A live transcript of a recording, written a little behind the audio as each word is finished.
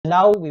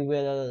now we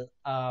will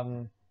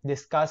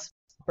discuss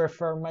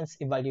performance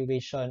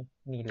evaluation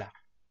nila.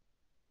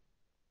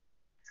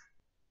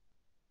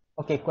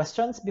 Okay,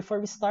 questions before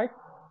we start?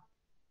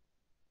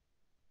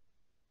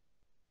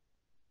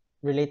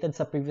 Related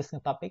sa previous na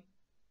topic?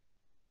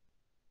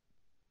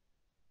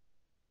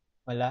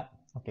 Wala?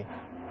 Okay.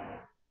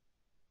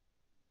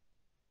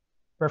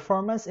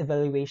 Performance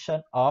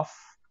evaluation of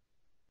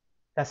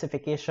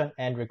classification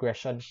and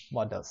regression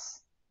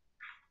models.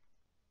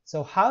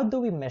 So how do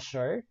we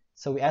measure?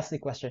 So we ask the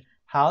question,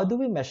 how do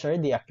we measure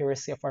the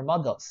accuracy of our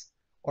models?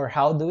 Or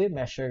how do we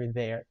measure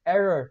their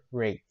error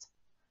rate?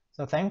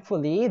 So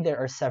thankfully, there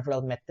are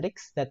several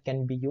metrics that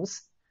can be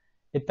used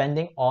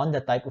depending on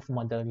the type of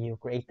model you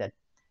created.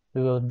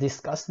 We will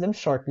discuss them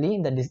shortly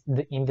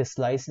in the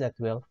slides that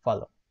will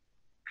follow.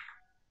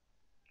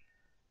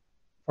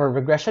 For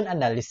regression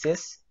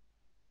analysis,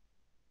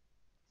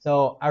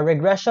 so a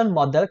regression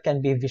model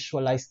can be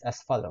visualized as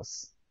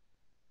follows.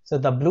 So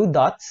the blue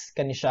dots,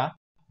 kanisha,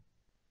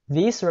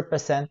 these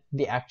represent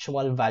the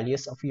actual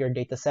values of your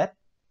dataset,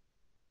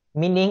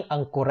 meaning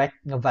ang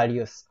correct na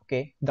values,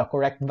 okay? The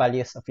correct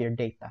values of your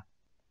data.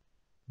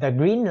 The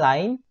green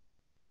line,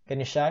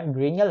 kanisha,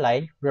 green nga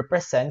line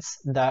represents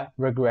the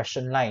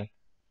regression line,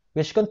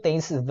 which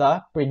contains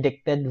the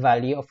predicted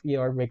value of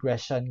your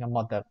regression nga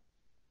model.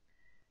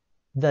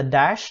 The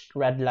dashed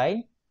red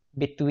line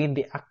between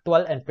the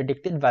actual and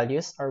predicted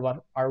values are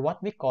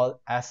what we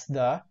call as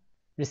the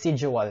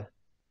residual.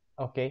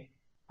 Okay?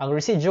 Ang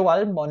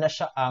residual mo na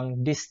siya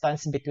ang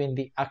distance between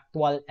the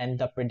actual and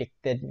the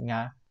predicted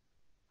nga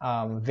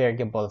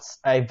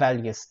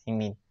values, I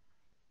mean.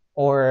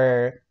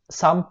 Or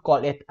some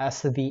call it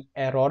as the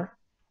error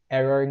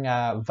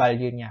nga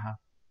value niya ha.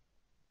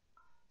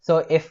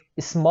 So if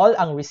small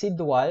ang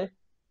residual,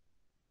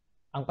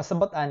 ang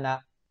pasabot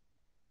ana,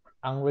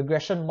 ang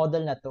regression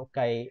model na to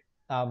kay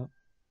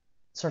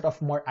sort of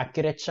more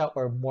accurate siya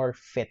or more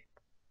fit.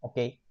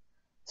 Okay?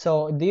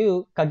 So, do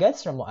you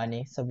kagets ra mo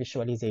ani sa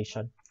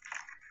visualization?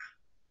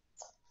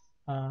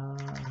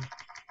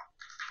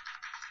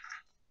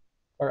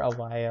 For a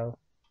while.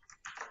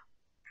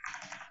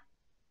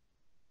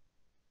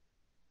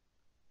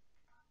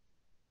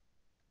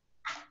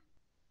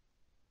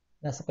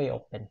 Nasa ko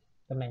open.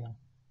 Kamay lang.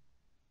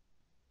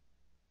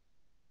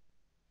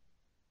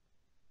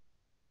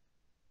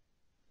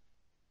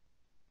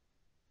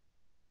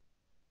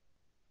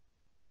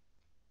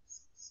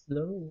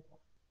 Slow.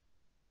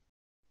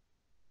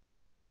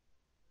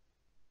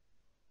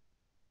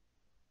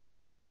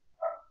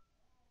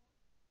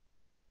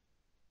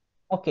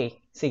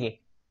 Okay, sige.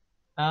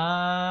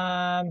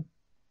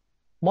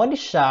 Mo ni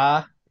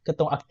siya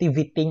katong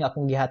activity nga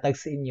akong gihatag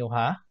sa inyo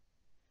ha.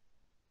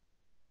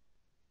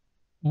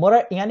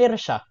 Mura ingani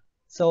ra siya.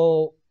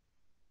 So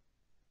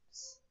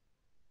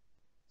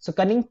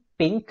kaning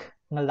pink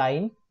nga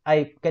line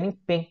ay kaning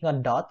pink nga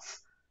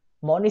dots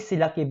mo ni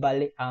sila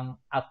kibali ang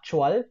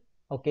actual,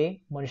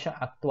 okay? Mo ni siya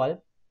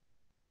actual.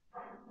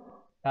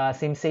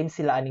 Same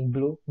sila aning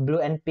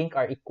blue and pink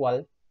are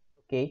equal,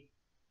 okay?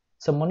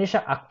 So mo ni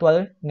siya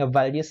actual nga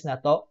values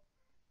nato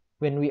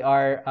when we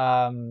are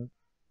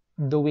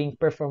doing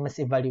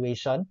performance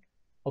evaluation,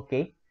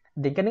 okay?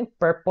 Then kaning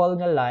purple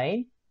nga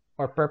line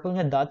or purple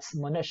nga dots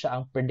mo na siya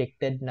ang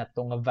predicted nato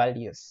nga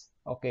values,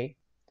 okay?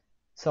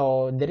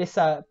 So there is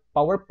a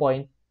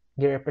PowerPoint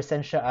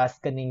gi-represent siya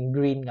as kaning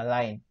green nga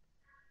line.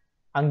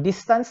 Ang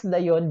distance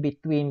dayon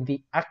between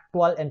the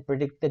actual and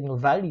predicted nga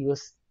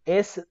values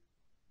is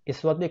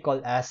what we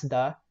call as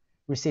the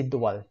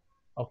residual,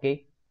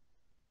 okay?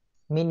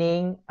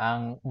 Meaning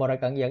ang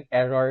murag ang iyang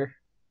error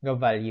nga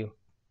value.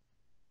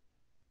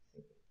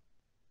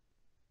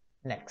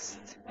 Next.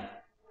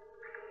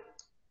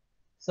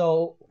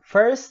 So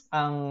first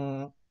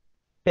ang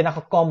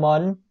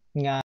pinaka-common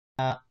nga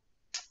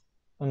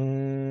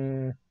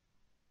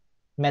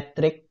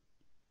metric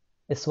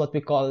is what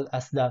we call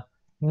as the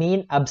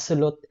mean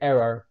absolute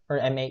error or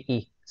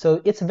MAE.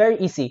 So it's very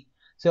easy.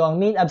 So ang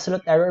mean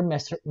absolute error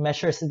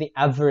measures the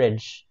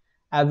average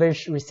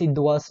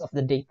residuals of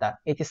the data.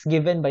 It is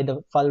given by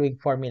the following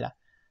formula.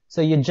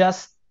 So you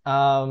just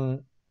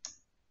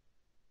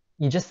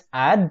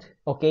add,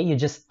 okay? You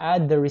just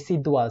add the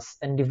residuals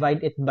and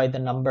divide it by the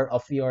number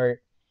of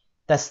your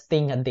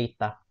testing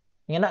data.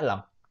 Yan na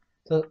lang.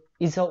 So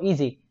it's so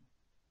easy.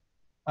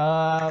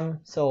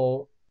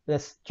 So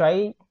let's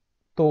try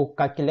to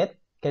calculate.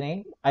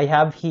 Okay? I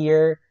have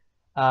here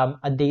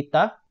a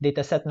data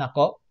set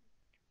nako.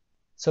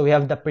 So we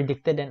have the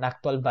predicted and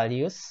actual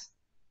values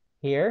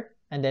here,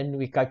 and then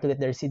we calculate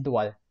the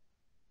residual.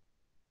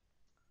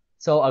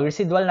 So ang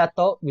residual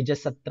nato, we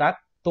just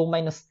subtract 2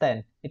 minus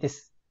 10. It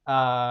is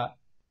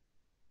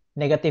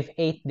negative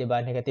 8, di ba?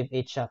 Negative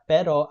 8 siya.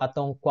 Pero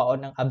atong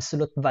kwaon ang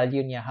absolute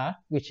value niya ha,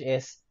 which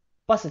is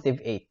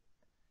positive 8.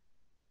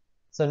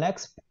 So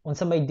next,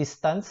 unsa may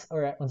distance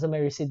or unsa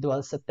may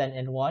residual sa 10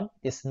 and 1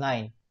 is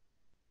 9.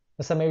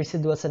 Unsa may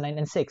residual sa 9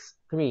 and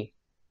 6? 3.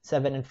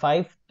 7 and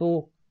 5,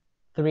 2.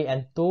 3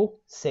 and 2,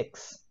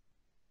 6.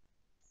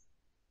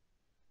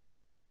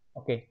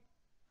 Okay.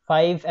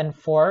 5 and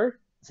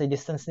 4, sa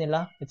distance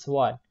nila, it's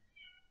 1.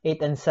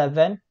 8 and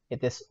 7,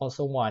 it is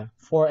also 1.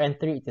 4 and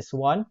 3, it is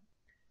 1.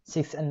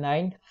 6 and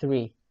 9,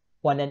 3.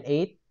 1 and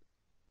 8,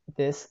 it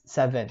is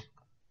 7.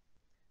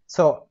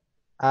 So,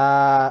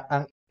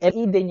 ang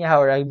MED niya,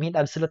 or I mean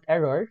absolute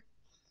error,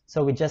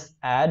 so we just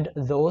add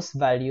those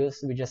values,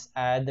 we just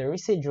add the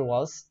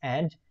residuals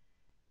and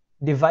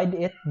divide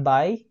it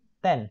by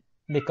 10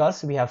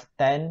 because we have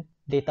 10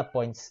 data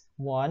points.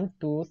 1,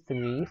 2,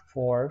 3,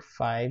 4,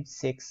 5,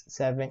 6,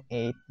 7,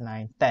 8,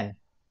 9, 10.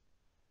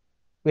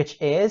 Which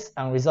is,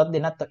 ang result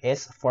din nato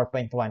is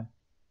 4.1.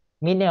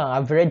 Meaning,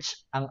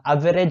 ang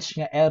average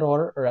nga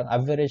error or ang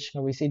average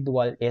nga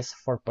residual is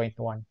 4.1.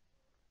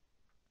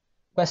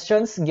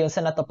 Questions? Giyon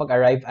sa nato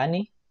pag-arrive,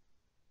 ani?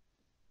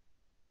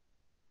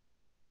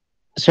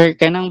 Sir,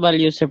 kanang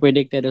value sa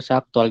predicted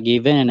sa actual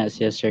given na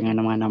siya, sir, nga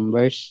mga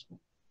numbers?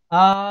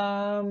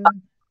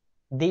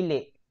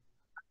 Dili.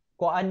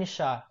 Kuan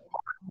siya.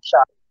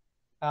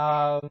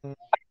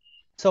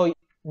 So,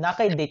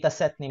 nakay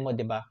dataset nimo,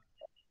 di ba?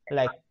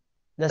 Like,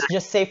 let's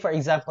just say, for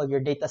example,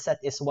 your dataset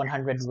is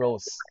 100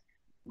 rows.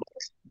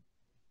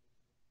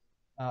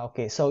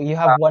 Okay, so you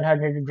have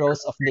 100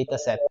 rows of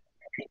dataset.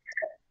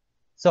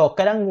 So,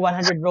 kanang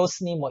 100 rows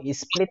nimo,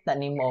 i-split na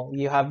nimo.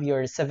 You have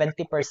your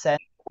 70%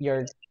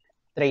 your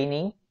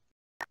training,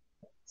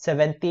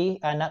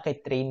 70 ana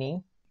kay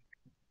training.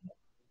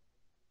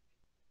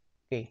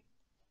 Okay.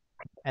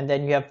 And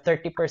then you have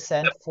 30%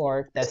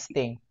 for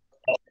testing.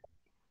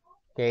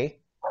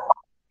 Okay.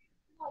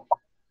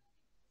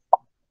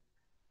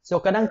 So,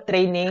 kanang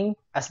training,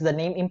 as the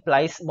name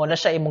implies, mo na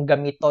siya imong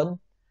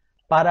gamiton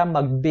para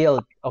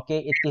mag-build.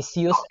 Okay? It is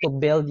used to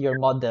build your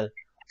model.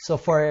 So,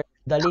 for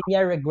the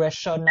linear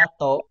regression na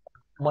to,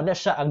 mo na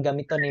siya ang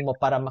gamiton nimo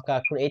para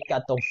maka-create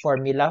ka atong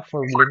formula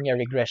for linear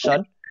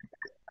regression.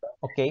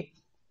 Okay?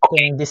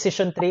 Kung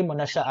decision tree, mo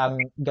na siya ang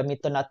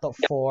gamiton nato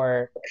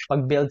for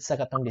pag-build sa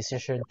katong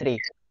decision tree.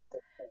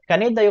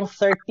 Kanina yung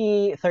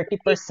 30%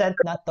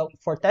 nato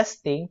for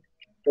testing,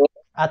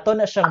 ato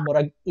na siyang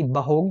murag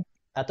ibahog,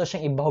 ato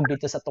siyang ibahog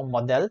dito sa tong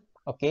model.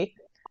 Okay?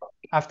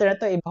 After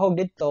nato ibahog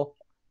dito,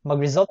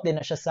 mag-result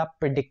din na siya sa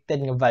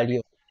predicted nga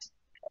value.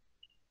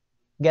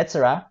 Gets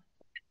ra?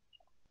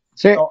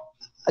 Sir,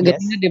 So,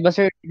 yes. Di ba,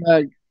 sir,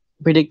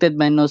 predicted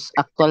minus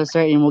actual,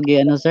 sir, imo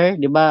gi ano, sir?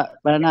 Di ba,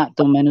 para na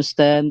 2 minus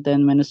 10,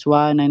 10 minus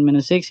 1, 9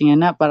 minus 6, nga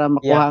na, para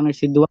makuha ang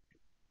residual.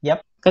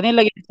 Yep.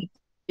 Kanina lagi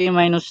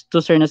minus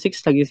 2, sir, na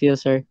 6 lagi siya,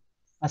 sir.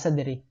 Asa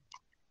diri?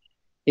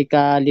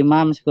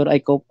 Ika-5, siguro,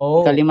 ay ko.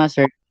 Ika-5,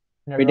 sir.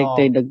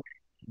 Predicted.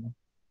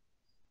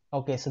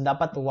 Okay, so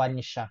dapat 1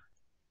 siya.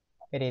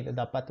 Pero ito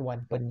dapat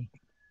 1 po ni.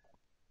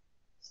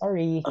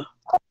 Sorry.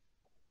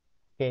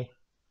 Okay.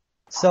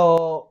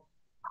 So,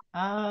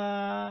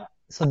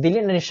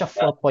 dili na siya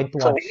 4.1.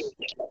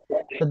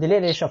 So,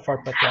 dili na siya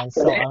 4.1.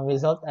 So, ang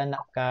result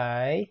anak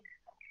kay,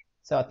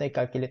 so, atay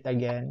calculate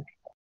again.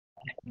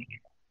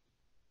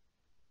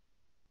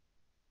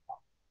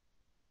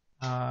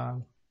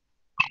 8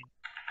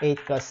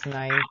 plus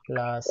 9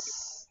 plus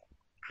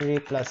 3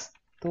 plus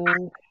 2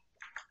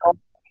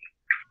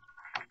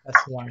 plus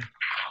 1.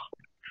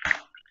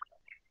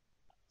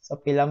 So,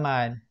 pila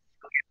man?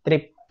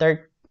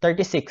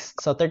 36.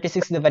 So,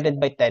 36 divided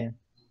by 10.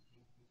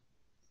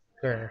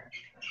 Sure.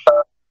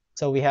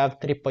 So, we have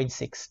 3.6,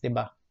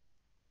 diba?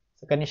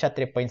 So, kani siya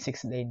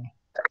 3.6 din.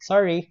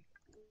 Sorry.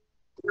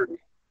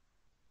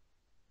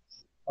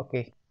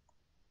 Okay.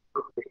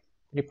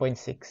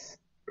 3.6.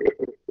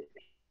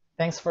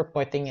 Thanks for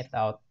pointing it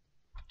out.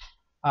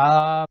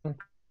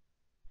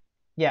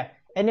 Yeah.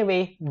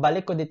 Anyway,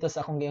 balik ko dito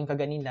sa akong gayong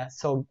kaganina.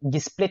 So,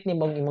 gisplit ni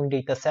mong imong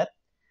dataset.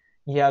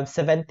 You have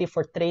 70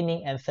 for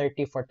training and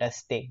 30 for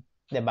testing.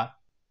 Diba?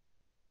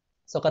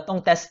 So,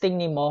 katong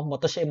testing nimo, mo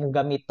to siya imong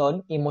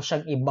gamiton, imo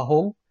siyang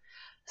ibahog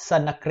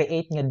sa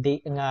na-create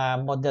nga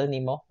model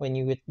nimo when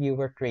you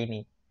were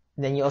training.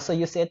 Then you also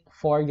use it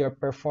for your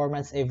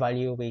performance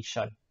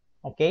evaluation.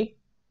 Okay?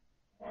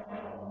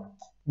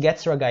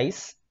 Gets ra,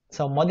 guys?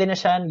 So, model na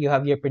siya, you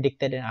have your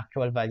predicted and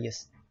actual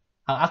values.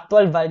 Ang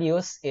actual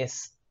values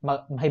is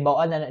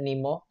mahibawaan na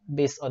nimo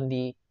based on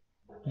the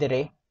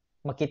dire.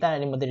 Makita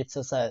na nimo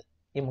diretso sa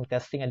imong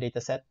testing nga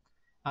dataset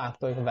ang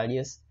actual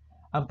values.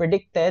 Ang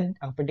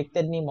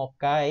predicted nimo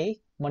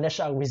kay mo na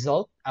siya ang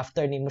result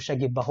after nimo siya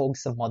gibahog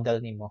sa model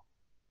nimo.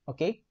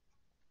 Okay?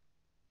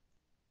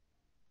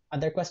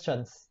 Other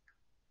questions?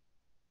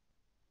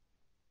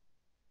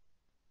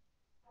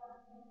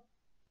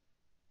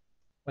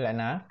 Wala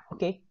na?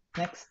 Okay,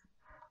 next.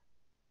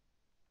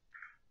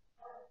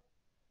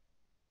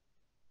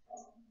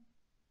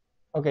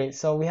 Okay,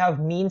 so we have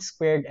mean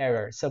squared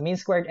error. So mean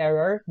squared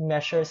error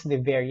measures the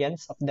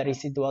variance of the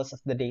residuals of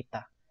the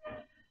data.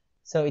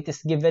 So it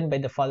is given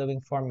by the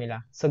following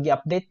formula. So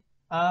gi-update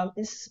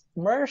is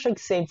more siyang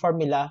same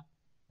formula.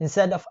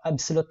 Instead of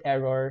absolute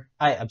error,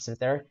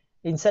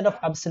 instead of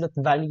absolute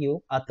value,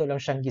 ato lang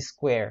siyang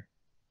gi-square.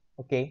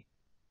 Okay?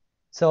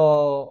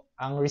 So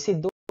ang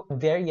residual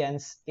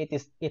variance,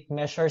 it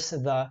measures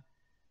the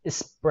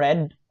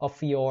spread of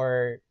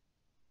your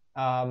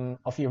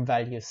of your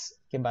values,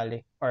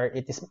 kibali, or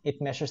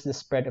it measures the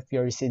spread of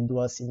your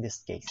residuals in this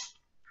case.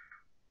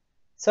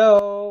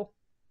 So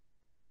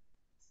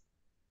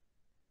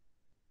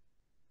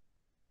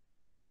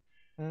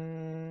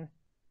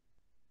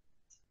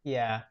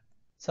yeah.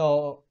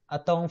 So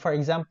atong for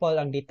example,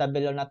 ang data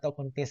below nato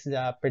contains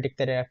the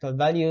predicted actual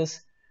values.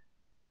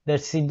 The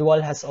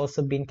residual has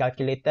also been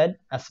calculated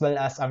as well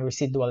as ang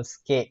residual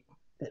squared.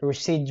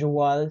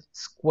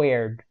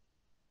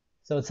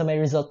 So sa may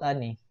result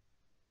ani.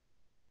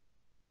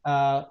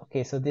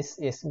 Okay, so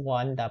this is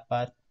 1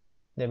 dapat,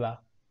 'di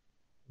ba?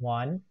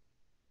 1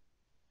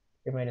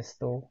 3 minus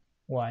 2,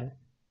 1.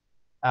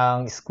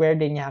 Ang square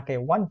din niya kay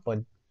 1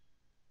 pod.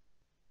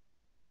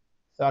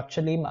 So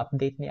actually,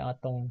 ma-update niya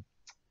atong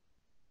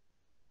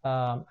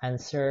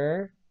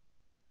answer.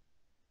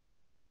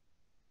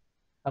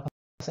 Ako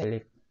sa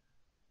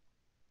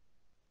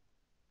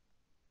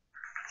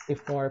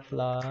 64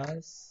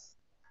 plus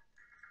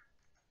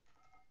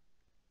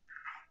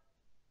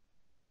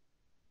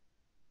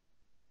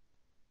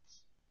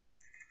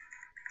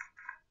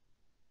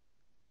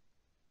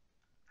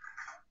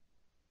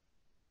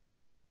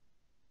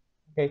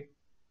okay.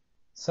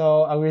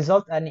 So ang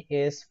result ani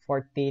is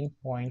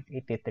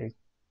 14.83.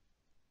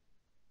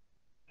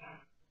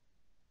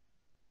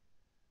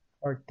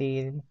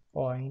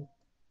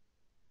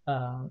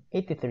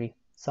 14.83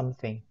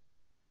 something.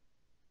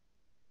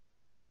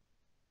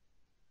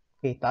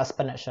 Okay, taas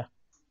pa na siya.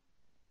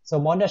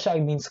 So mo na siya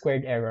ang mean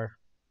squared error.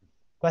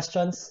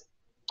 Questions?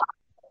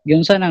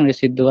 Yung saan ang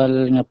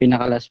residual nga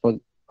pinakalas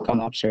pag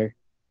come up, sir?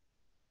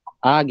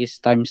 Gis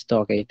times 2.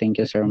 Okay, thank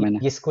you, sir.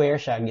 Gi-square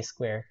siya,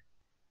 gi-square.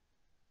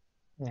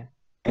 Yeah.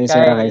 Okay,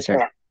 sir. Okay,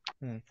 sir.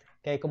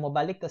 Kaya kung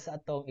mabalik ta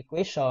sa atong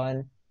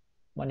equation,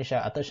 mo ni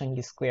siya, ato siyang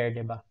gi-square,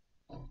 di ba?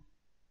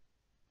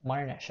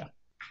 Mar na siya.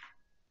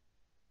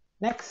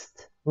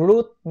 Next,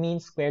 root mean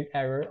squared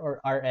error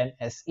or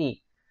RMSE.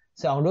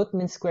 So ang root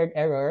mean squared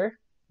error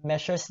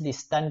measures the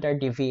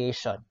standard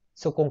deviation.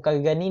 So kung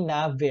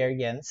kaganina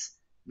variance,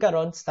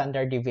 karon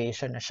standard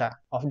deviation na siya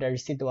of the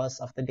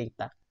residuals of the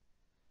data.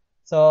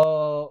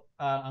 So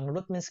ang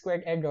root mean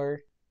squared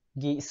error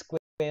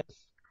gi-square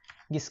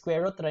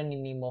root ra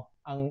nimo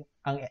ang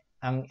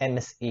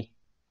MSE.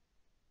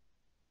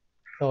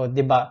 So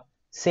di ba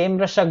same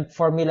ra siya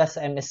formula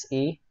sa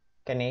MSE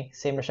kani,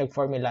 same ra siya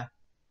formula.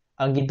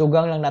 Ang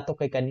gidugang lang nato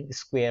kay kaning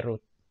square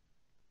root.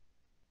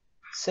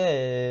 So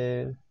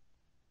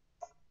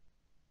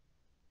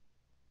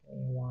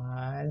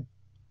 1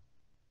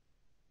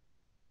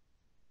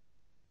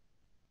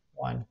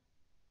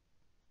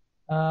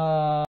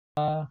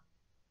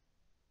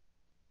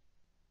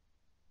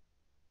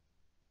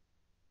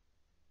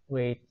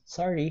 wait,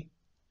 sorry.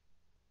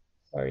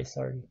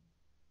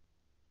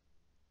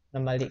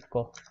 Namali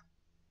ko.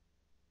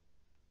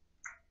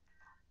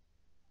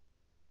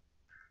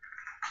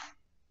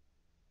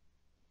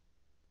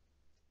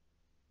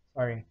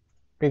 Sorry.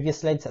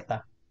 Previous slide sa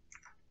ta.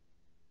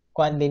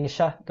 Kuan din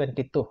siya,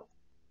 22.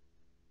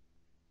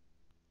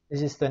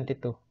 This is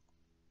 22.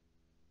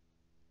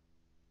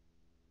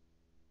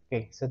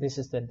 Okay, so this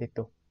is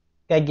 22.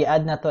 Kaya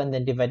gi-add na to and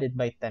then divided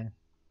by 10.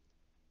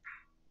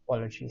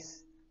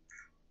 Apologies.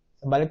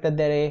 So balik ta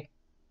dire.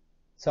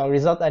 So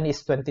result ani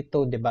is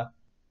 22, di ba?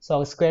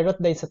 So ang square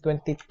root din sa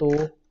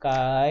 22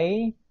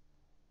 kay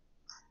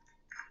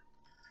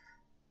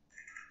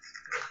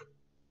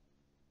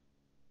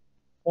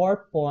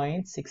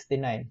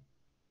 4.69.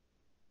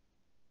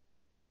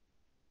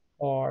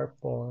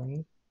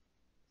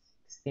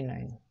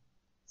 4.69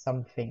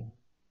 something.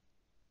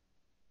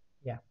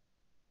 Yeah.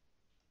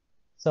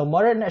 So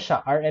more na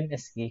siya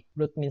RMSE,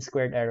 root mean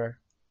squared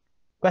error.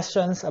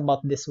 Questions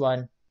about this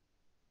one?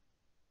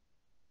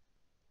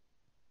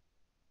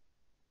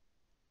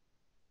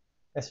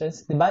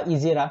 Questions? Diba?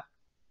 Easy ra.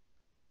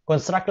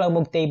 Construct lang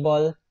mong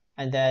table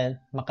and then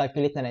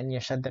makalculate na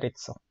niya siya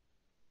diretso.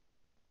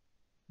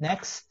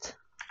 Next.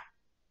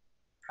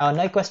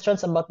 No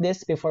questions about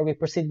this before we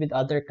proceed with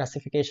other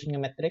classification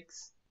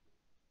metrics?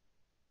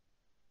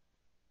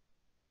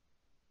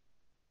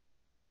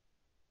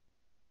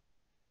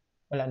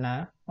 Wala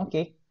na?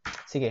 Okay.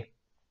 Sige.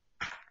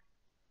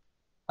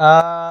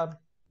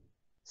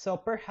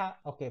 So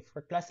okay,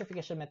 for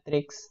classification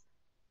metrics,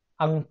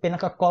 ang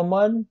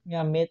pinaka-common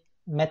nga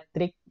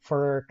metric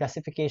for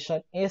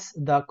classification is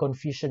the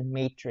confusion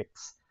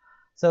matrix.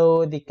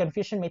 So the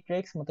confusion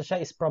matrix mo to siya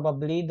is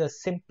probably the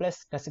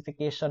simplest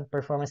classification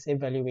performance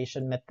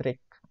evaluation metric.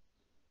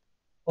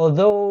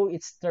 Although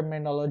its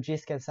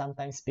terminologies can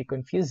sometimes be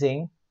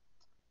confusing,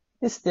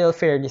 it's still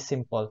fairly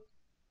simple.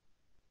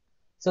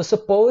 So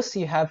suppose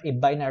you have a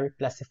binary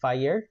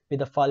classifier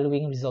with the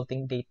following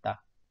resulting data.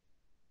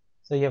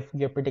 So you have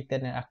your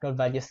predicted and actual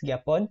values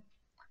gyapon.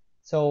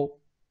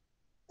 So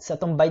sa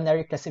itong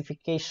binary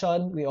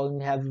classification, we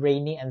only have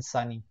rainy and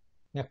sunny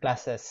nga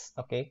classes,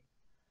 okay?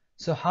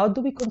 So how do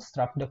we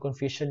construct the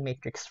confusion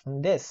matrix from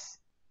this?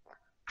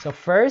 So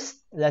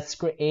first, let's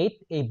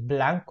create a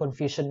blank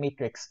confusion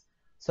matrix.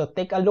 So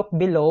take a look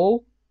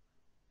below.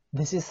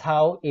 This is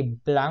how a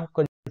blank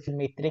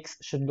confusion matrix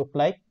should look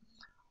like.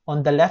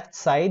 On the left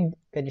side,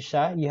 kani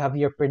siya, you have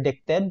your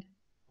predicted.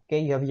 Okay,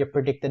 you have your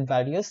predicted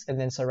values. And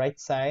then sa right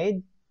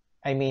side,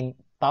 I mean,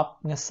 top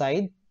nga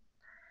side,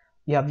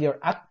 you have your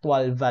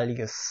actual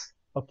values.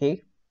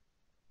 Okay?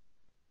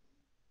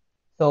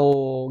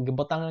 So,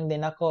 gibutang lang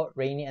din ako,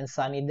 rainy and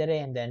sunny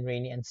dire, and then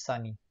rainy and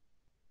sunny.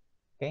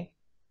 Okay?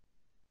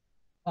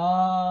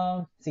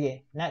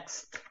 Sige,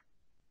 next.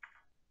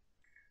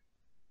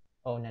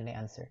 Oh, na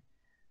answer.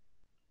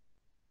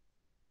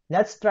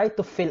 Let's try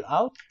to fill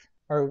out,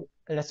 or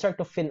let's try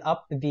to fill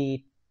up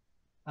the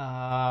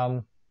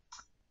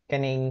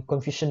kaning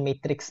confusion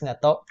matrix na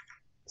to.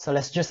 So,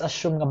 let's just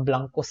assume nga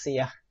blanco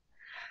siya.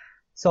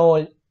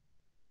 So,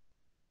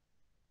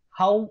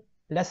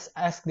 let's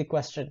ask the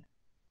question,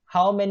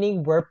 how many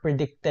were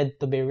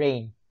predicted to be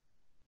rain?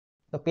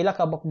 So, pila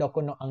kabok daw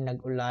kuno ang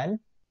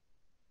nag-ulan?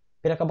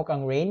 Pila kabok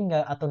ang rain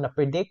nga atong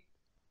na-predict?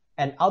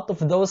 And out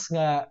of those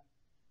nga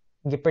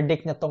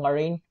gi-predict na to nga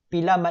rain,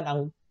 pila man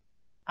ang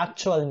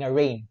actual nga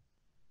rain?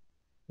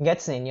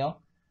 Gets ninyo?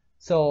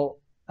 So,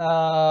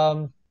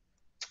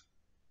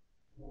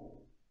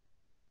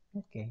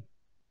 okay.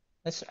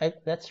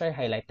 Let's try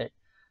highlighter.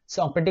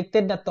 So, ang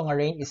predicted na to nga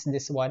rain is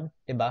this one,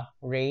 diba?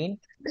 Rain,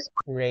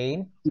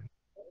 rain,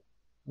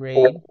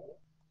 rain,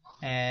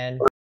 and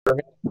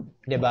rain,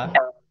 diba?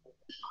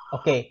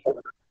 Okay.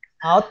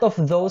 Out of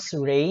those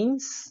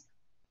rains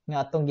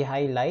nga atong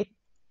gi-highlight,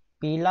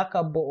 pila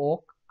ka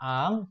buok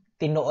ang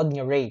tinuod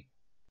nga rain.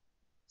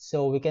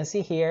 So, we can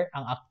see here,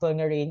 ang actual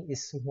nga rain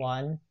is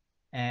 1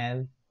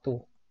 and 2.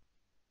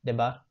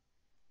 Diba?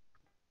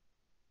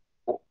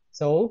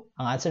 So,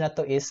 ang answer na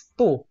to is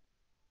 2.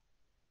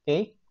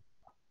 Okay?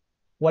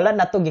 Wala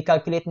na to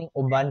gi-calculate ning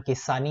uban kay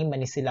sunny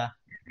man ni sila.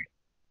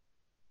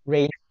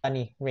 Rain,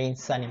 sunny, rain,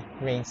 sunny,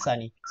 rain,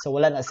 sunny. So,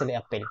 wala na sila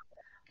appeal.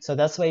 So,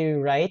 that's why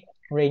we write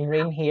rain,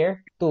 rain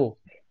here, 2.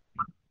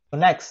 So,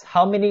 next,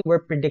 how many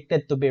were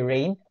predicted to be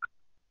rain?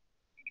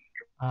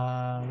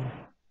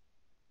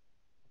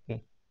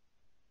 Okay.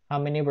 How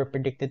many were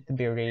predicted to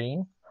be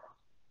rain?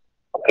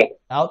 Okay.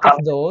 Out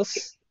of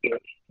those,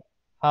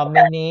 how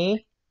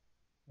many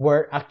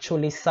were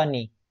actually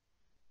sunny?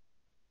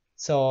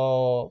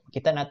 So,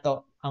 kita na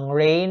to, ang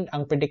rain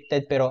ang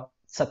predicted pero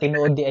sa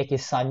tinuod di ay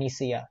kay sunny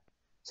siya.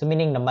 So,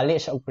 meaning na mali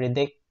siya og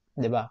predict,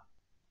 di ba?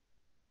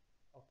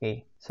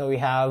 Okay, so we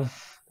have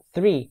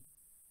 3.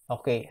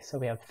 Okay, so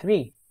we have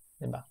 3,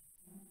 di ba?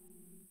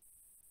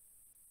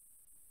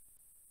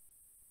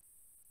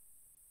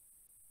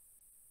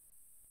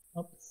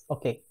 Oops.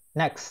 Okay,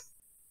 next.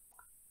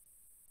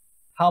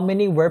 How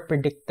many were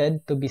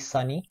predicted to be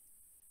sunny?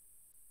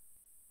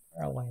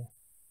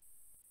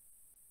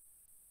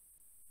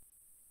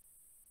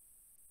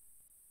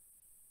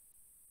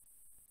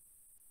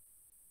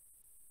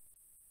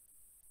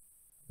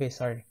 Okay,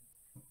 sorry.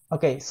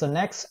 Okay, so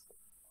next,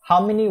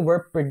 how many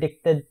were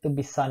predicted to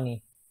be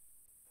sunny?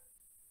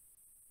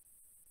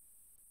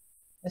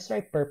 Let's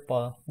try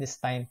purple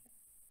this time.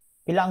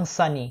 Pila ang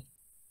sunny?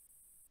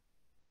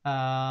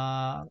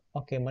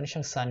 Okay, muna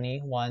siyang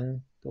sunny.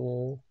 1,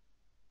 2,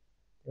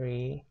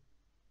 3,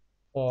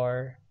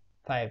 4,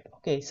 5.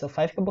 Okay, so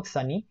 5 kabuk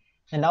sunny.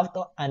 And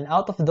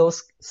out of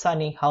those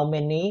sunny, how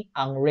many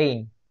ang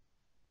rain?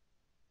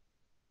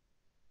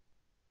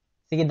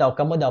 Sige daw,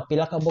 kamo daw,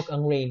 pila kabuk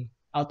ang rain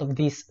out of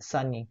these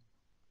sunny?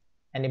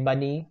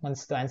 Anybody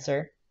wants to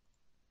answer?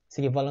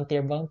 Sige,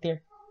 volunteer.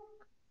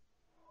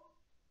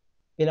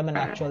 Pila man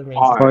actual rain?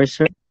 4,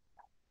 sir.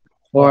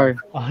 4.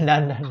 Oh,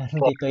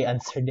 hindi ko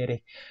i-answer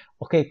dire.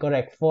 Okay,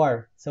 correct.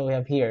 4. So we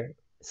have here,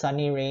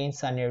 sunny rain,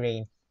 sunny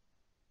rain.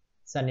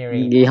 Sunny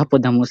rain.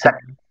 Gihapon na mo sa.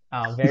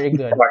 Very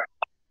good.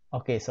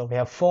 Okay, so we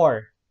have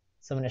 4.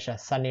 So na siya,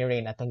 sunny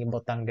rain atong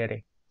gibutang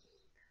dire.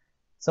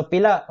 So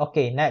pila,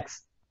 okay,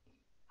 next.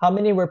 How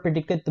many were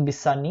predicted to be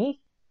sunny?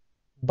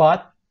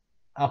 But,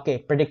 okay,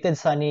 predicted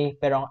sunny,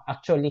 pero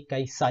actually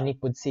kay sunny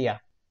pud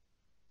siya.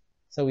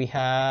 So we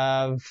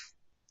have,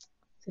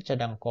 sa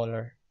dang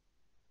color.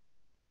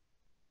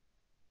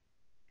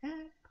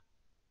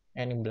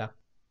 Any black.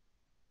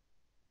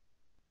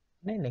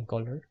 Ano yung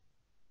color?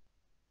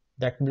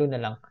 Dark blue na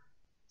lang.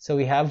 So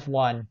we have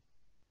 1.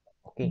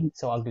 Okay,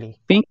 so ugly.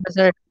 Pink ba,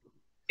 sir?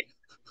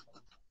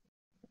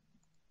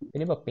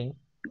 Pili ba pink?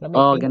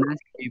 Oh, ganun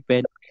si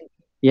Cupid.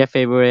 Yeah,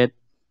 favorite.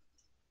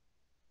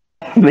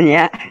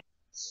 Manya.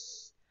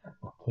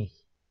 Okay.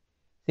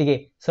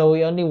 Sige, so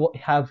we only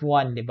have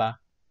 1, di ba?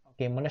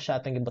 Okay, muna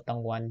siya atong gibutang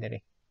 1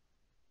 dire.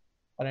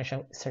 Parang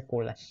siyang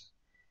circular.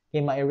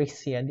 Okay,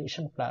 ma-erase siya, di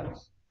siya maklaro.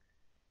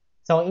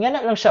 So, ingana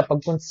lang siya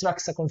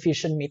pag-construct sa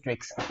confusion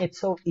matrix. It's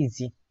so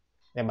easy.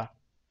 Diba?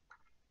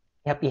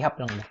 Ihap-ihap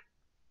lang na.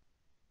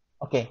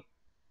 Okay.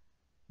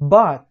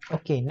 But,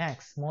 okay,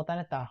 next.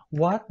 Mungutan na ta.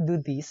 What do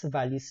these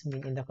values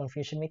mean in the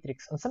confusion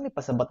matrix? Unsa may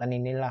pasabatan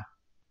nila?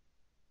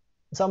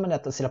 Unsa man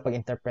nato sila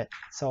pag-interpret?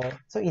 So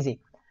easy.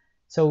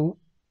 So,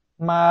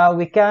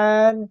 we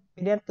can,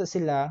 pili nato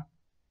sila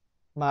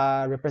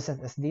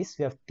ma-represent as this.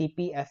 We have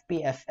TP,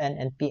 FP,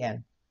 FN, and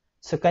PN.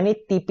 So,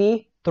 kanit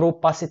TP, true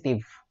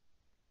positive.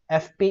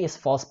 FP is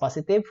false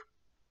positive,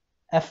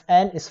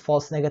 FN is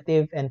false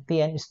negative, and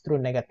PN is true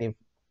negative.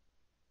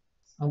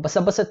 Ang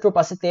pasabot sa true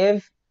positive,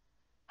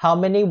 how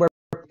many were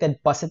predicted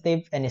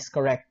positive and is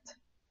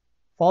correct?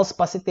 False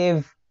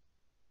positive,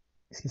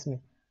 excuse me,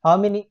 how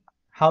many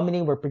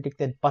were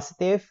predicted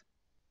positive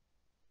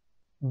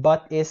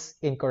but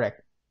is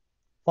incorrect?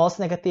 False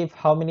negative,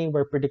 how many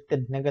were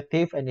predicted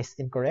negative and is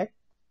incorrect?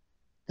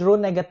 True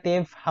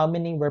negative, how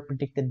many were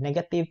predicted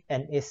negative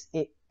and is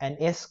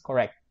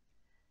correct?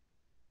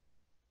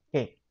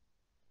 Okay.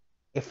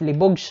 If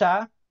libog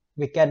siya,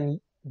 we can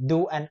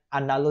do an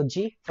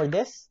analogy for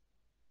this.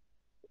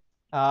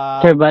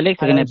 Sir, balik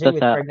sa Analogy ganito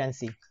with sa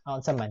pregnancy.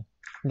 Sa man?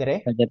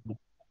 Dire?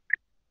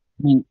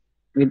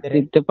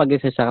 Dito pag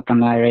isa sa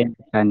katanga rain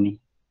sunny.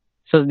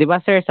 So, di ba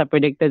sir, sa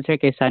predicted sir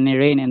kay sunny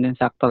rain and then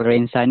sa actual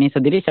rain sunny,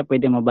 so dili siya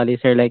pwede mabali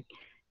sir like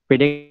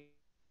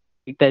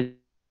predicted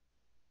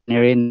sunny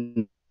rain.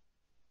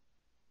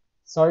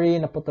 Sorry,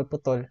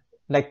 naputol-putol.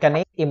 Like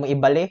kanay, imo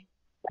ibali,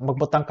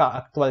 magbutang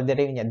ka actual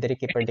dire niya, dire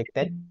kay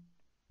predicted.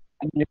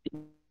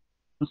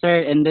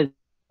 Sir, and then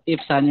if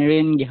sunny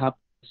rain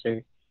gihap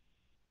sir.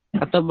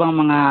 Ato bang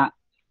mga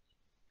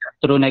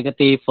true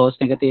negative, false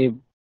negative,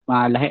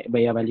 mga lahi ba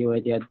ya value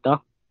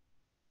to?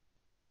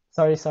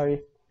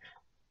 Sorry.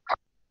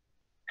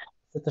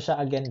 Ito siya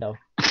again daw.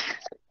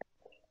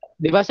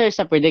 Di ba sir,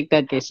 sa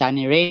predicted kay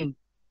sunny rain,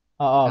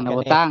 Oo, ang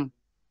nabutang.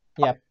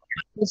 Yep.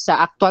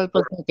 Sa actual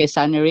po kay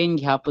sunny rain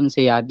gihapon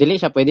siya,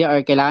 dili siya pwede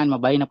or kailangan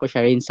mabay na po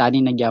siya rain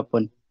sunny na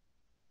gihapon.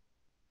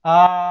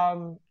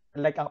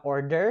 Like ang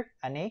order,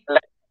 ani?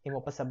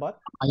 Imo pasabot?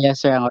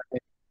 Yes sir, ang order.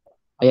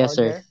 Yes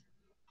sir.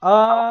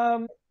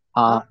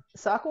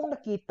 Sa akong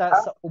nakita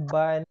sa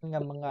uban nga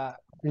mga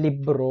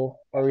libro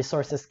or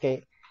resources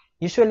kay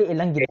usually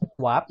ilang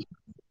gina-swap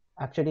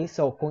actually.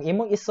 So kung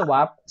imong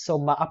i-swap, so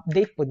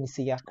ma-update po ni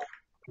siya.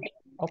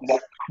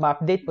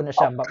 Ma-update po na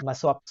siya,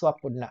 ma-swap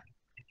po na.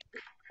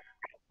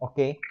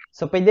 Okay?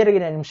 So pwede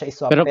rin na siya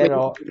i-swap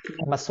pero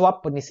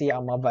ma-swap po ni siya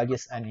ang mga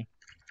values ani.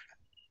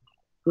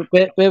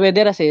 Pwede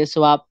ra siya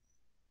swap.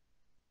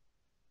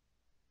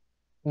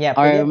 Yeah,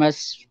 or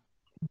mas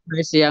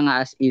siya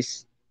nga as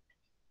is.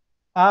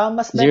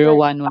 Mas better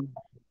 011.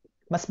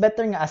 Mas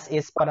better nga as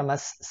is para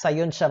mas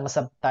sayon siya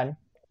masabtan.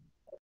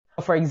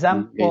 So, for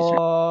example,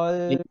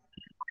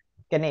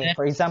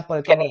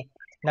 kani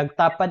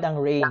nagtapad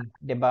ang rain,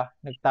 'di ba?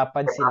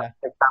 Nagtapad sila.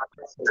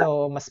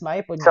 So mas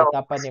maayo pud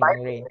nagtapad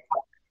yung rain.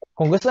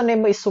 Kung gusto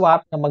nimo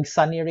i-swap na mag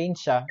sunny rain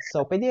siya,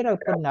 so pwede ra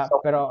pud na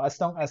pero as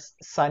long as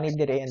sunny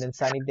dire and then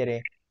sunny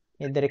dire,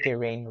 dire kay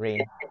rain.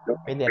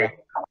 Pwede ra.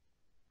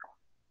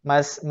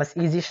 Mas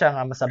easy siya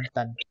nga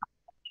masabtan.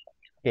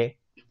 Okay?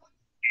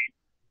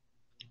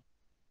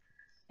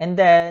 And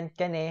then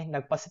kani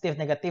nag-positive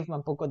negative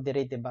man pugod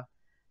dire, 'di ba?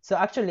 So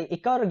actually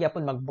ikaw ra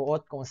gyapon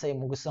magbuot kung sa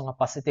imong gusto nga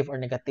positive or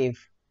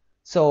negative.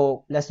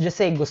 So let's just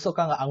say gusto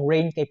ka nga ang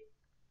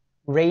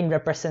rain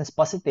represents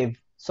positive.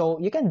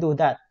 So you can do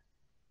that.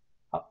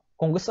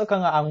 Kung gusto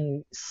ka nga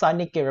ang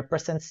sunny kay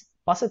represents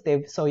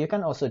positive, so you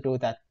can also do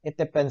that.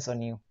 It depends on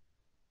you.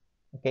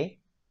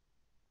 Okay?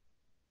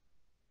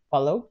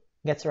 Follow?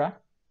 Gets ra?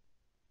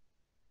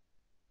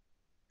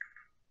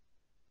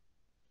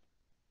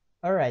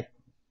 Alright.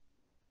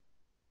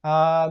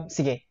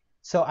 Sige.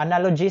 So,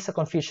 analogy sa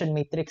confusion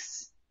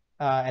matrix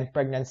and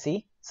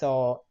pregnancy.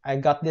 So, I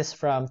got this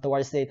from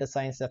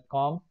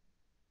towardsdatascience.com.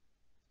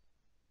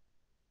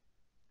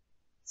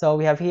 So,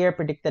 we have here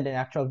predicted and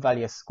actual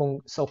values.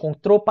 Kung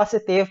true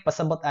positive,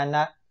 pasabot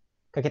ana,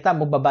 kakita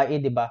mo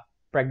babae, di ba?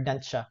 Pregnant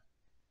siya.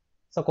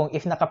 So, kung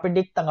if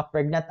nakapredict nga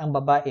pregnant ang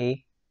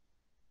babae,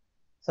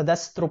 so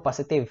that's true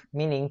positive,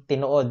 meaning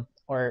tinuod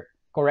or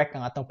correct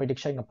ang atong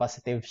prediction nga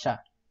positive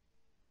siya.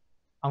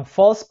 Ang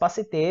false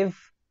positive,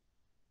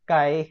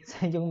 kay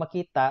sa inyong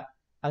makita,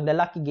 ang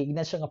lalaki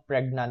gignan siya nga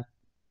pregnant.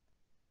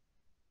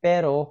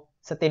 Pero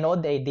sa tinuod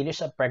ay dili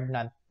siya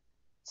pregnant.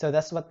 So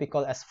that's what we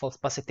call as false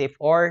positive,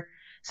 or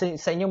sa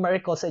inyong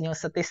ma-recall sa inyong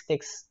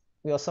statistics,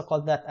 we also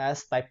call that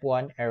as type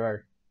 1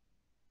 error.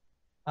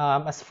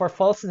 As for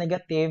false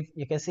negative,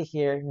 you can see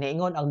here,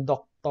 niingon ang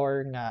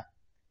doktor nga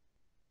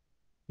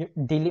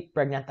dili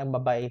pregnant ang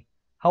babae.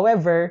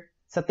 However,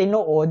 sa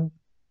tinuod,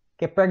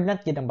 kay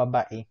pregnant gid ang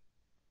babae.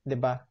 'Di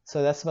ba?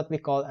 So that's what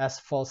we call as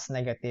false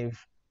negative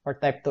or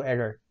type 2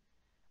 error.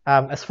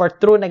 As for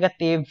true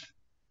negative,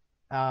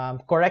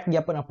 correct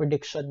gyapon ang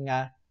prediction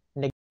nga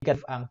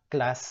negative ang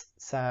class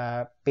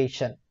sa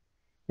patient,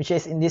 which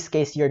is in this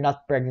case you're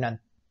not pregnant.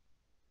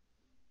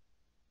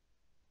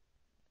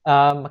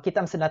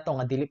 Makita sa nato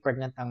nga dili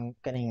pregnant ang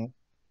kaning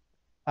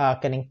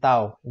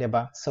tao, 'di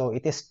ba? So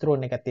it is true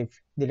negative,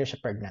 dili siya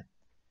pregnant.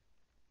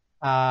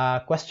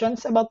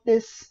 Questions about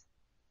this?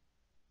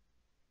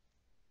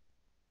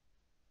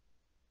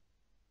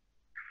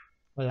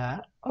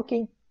 Wala?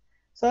 Okay.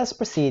 So let's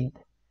proceed.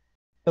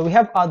 So we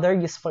have other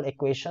useful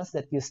equations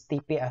that use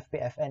TP,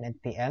 FP, Fn, and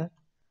Tn.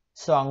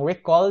 So ang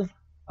recall,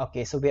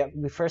 okay, so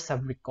we first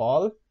have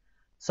recall.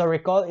 So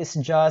recall is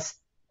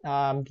just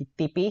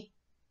TP.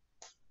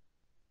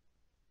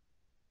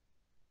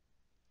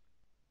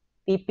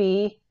 TP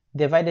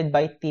divided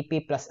by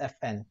TP plus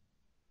Fn.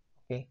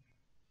 Okay.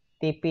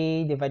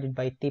 TP divided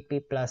by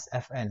TP plus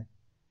Fn.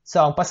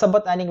 So, ang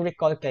pasabot aning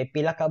recall kay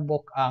pila ka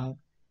book ang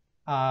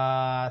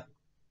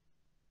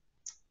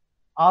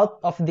out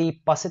of the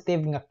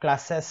positive nga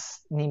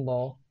classes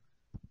nimo,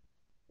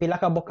 pila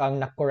ka book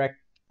ang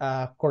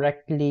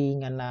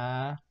correctly nga na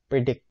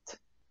predict.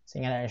 So,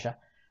 nga na siya.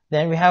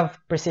 Then we have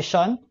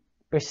precision.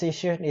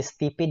 Precision is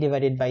TP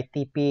divided by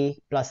TP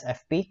plus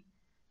FP.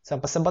 So,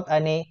 ang pasabot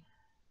ani,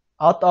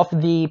 out of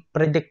the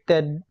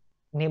predicted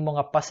nimo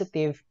nga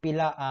positive,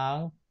 pila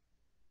ang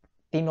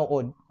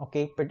tinuod.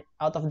 Okay?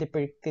 Out of the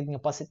predicted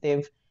nga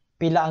positive,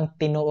 pila ang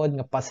tinuod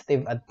nga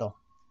positive adto.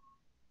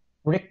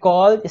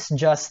 Recall is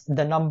just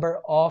the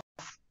number of,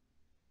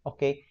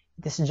 okay,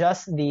 it is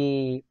just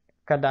the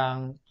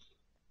kadang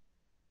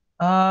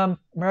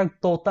marag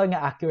total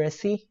nga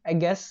accuracy, I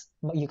guess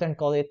you can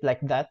call it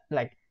like that,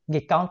 like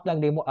gi-count lang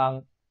nimo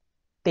ang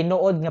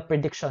tinuod nga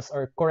predictions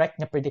or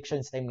correct nga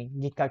predictions, I mean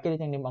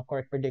gi-calculate lang nimo ang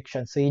correct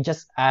predictions, so you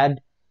just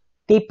add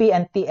TP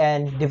and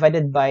TN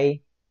divided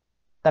by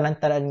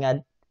tanan-tanan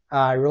nga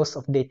rows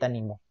of data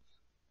nimo.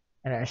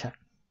 Ano siya.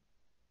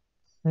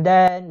 And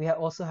then we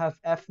also have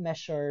F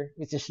measure,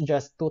 which is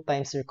just 2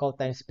 times recall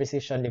times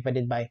precision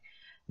divided by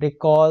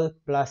recall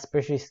plus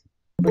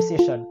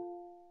precision.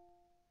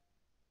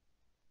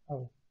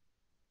 Oh.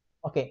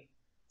 Okay.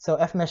 So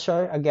F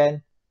measure, again,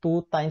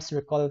 2 times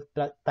recall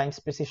times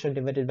precision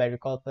divided by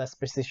recall plus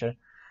precision.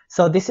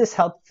 So this is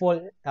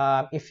helpful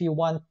if you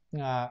want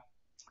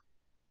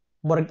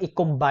murag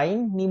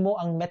i-combine nimo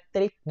ang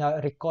metric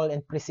nga recall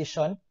and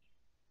precision.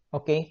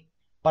 Okay?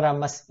 Para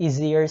mas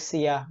easier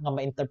siya nga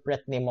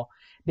ma-interpret nimo.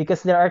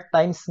 Because there are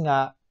times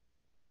nga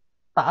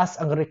taas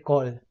ang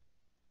recall.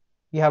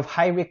 You have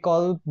high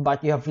recall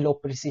but you have low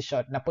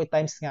precision. Napoy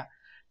times nga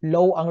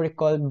low ang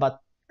recall but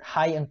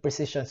high ang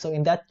precision. So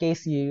in that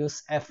case, you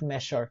use F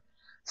measure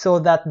so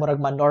that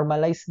murag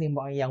ma-normalize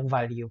nimo ang iyang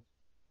value.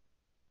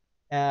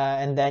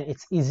 And then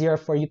it's easier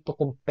for you to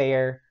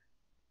compare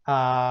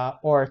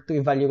or to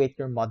evaluate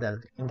your model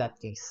in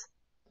that case.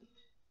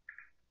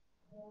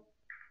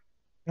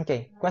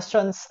 Okay,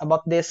 questions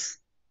about this?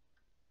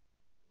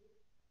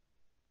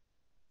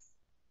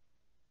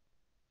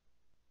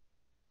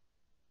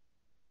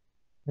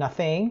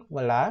 Nothing?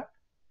 Wala?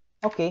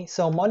 Okay,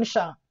 so mo na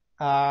siya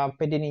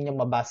pwede ninyong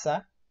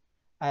mabasa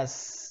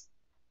as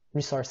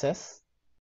resources.